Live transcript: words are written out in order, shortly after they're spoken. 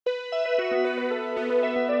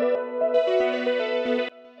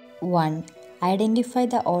1. Identify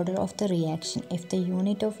the order of the reaction if the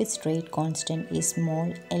unit of its rate constant is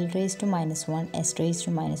mole L raised to minus 1 S raised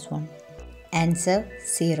to minus 1. Answer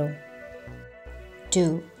 0.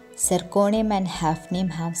 2. Zirconium and hafnium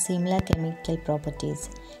have similar chemical properties.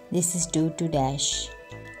 This is due to dash.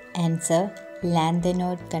 Answer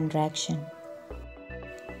lanthanoid contraction.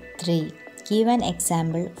 3. Give an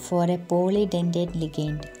example for a polydentate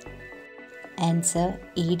ligand. Answer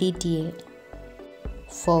EDTA.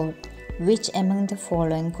 4. Which among the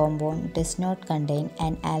following compound does not contain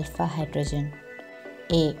an alpha hydrogen?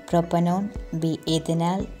 A. Propanone, B.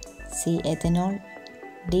 Ethanol, C. Ethanol,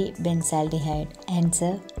 D. Benzaldehyde.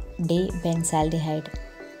 Answer D. Benzaldehyde.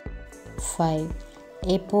 5.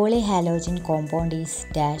 A polyhalogen compound is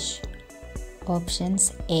dash.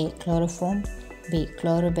 Options A. Chloroform, B.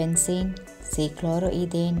 Chlorobenzene, C.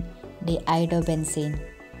 Chloroethane, D. Iodobenzene.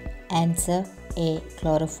 Answer A.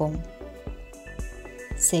 Chloroform.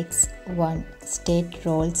 6. 1. State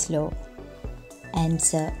Rolle's law.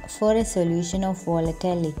 Answer. For a solution of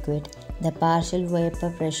volatile liquid, the partial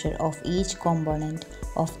vapor pressure of each component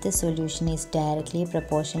of the solution is directly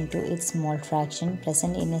proportional to its mole fraction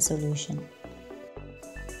present in a solution.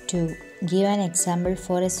 2. Give an example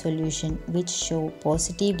for a solution which show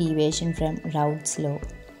positive deviation from Raoult's law.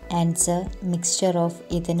 Answer. Mixture of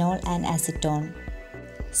ethanol and acetone.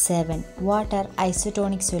 7. What are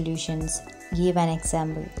isotonic solutions? Give an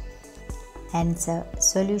example. Answer.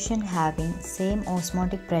 Solution having same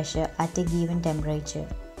osmotic pressure at a given temperature.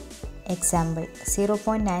 Example.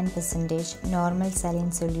 0.9% normal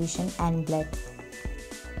saline solution and blood.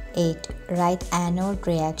 8. Write anode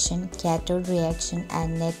reaction, cathode reaction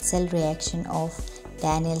and net cell reaction of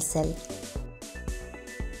Daniell cell.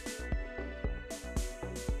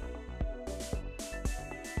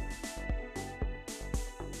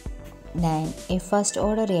 9. A first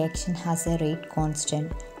order reaction has a rate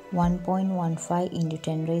constant 1.15 into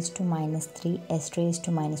 10 raised to minus 3 S raised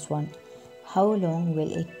to minus 1. How long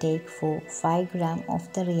will it take for 5 gram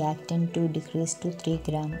of the reactant to decrease to 3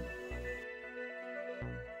 gram?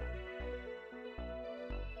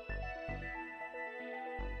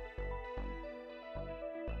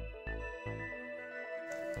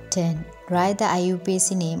 Write the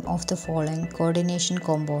IUPAC name of the following coordination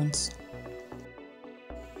compounds.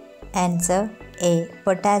 Answer A.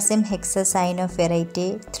 Potassium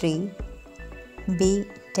hexacyanoferrite 3, B.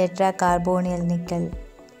 Tetracarbonyl nickel.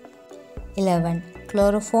 11.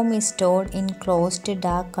 Chloroform is stored in closed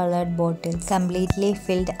dark colored bottles completely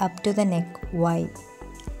filled up to the neck. Why?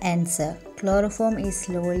 Answer. Chloroform is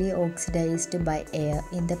slowly oxidized by air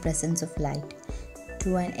in the presence of light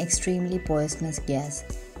to an extremely poisonous gas,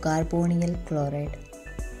 carbonyl chloride.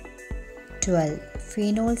 12.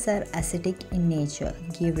 Phenols are acidic in nature.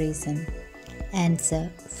 Give reason. Answer.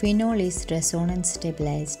 Phenol is resonance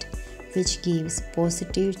stabilized, which gives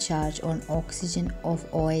positive charge on oxygen of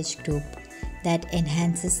OH group that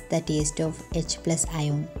enhances the taste of H plus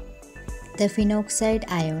ion. The phenoxide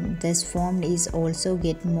ion thus formed is also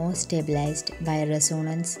get more stabilized by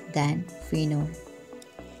resonance than phenol.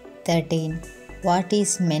 13. What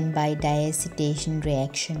is meant by diacetation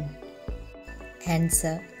reaction?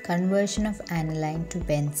 Answer. Conversion of aniline to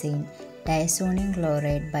benzene diazonium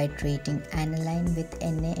chloride by treating aniline with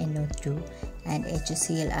NaNO2 and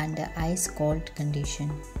HCl under ice-cold condition.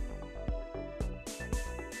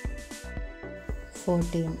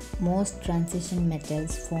 14. Most transition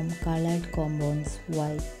metals form colored compounds.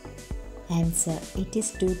 Why? Answer. It is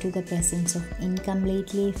due to the presence of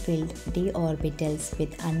incompletely filled d orbitals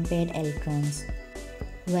with unpaired electrons.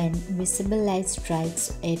 When visible light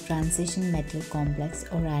strikes a transition metal complex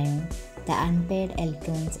or ion, the unpaired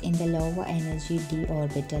electrons in the lower energy d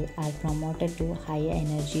orbital are promoted to higher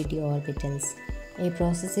energy d orbitals. A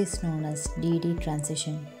process is known as dd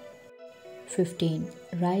transition. 15.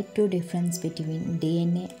 Write the difference between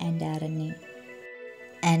DNA and RNA.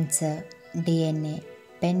 Answer. DNA.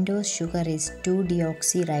 Pentose sugar is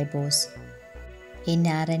 2-deoxyribose. In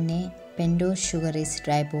RNA, pentose sugar is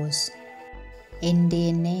ribose. In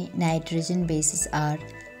DNA, nitrogen bases are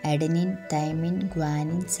adenine, thymine,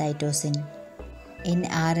 guanine, cytosine. In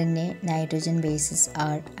RNA, nitrogen bases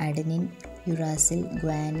are adenine, uracil,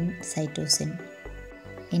 guanine, cytosine.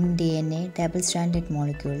 In DNA, double-stranded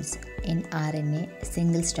molecules. In RNA,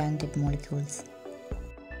 single-stranded molecules.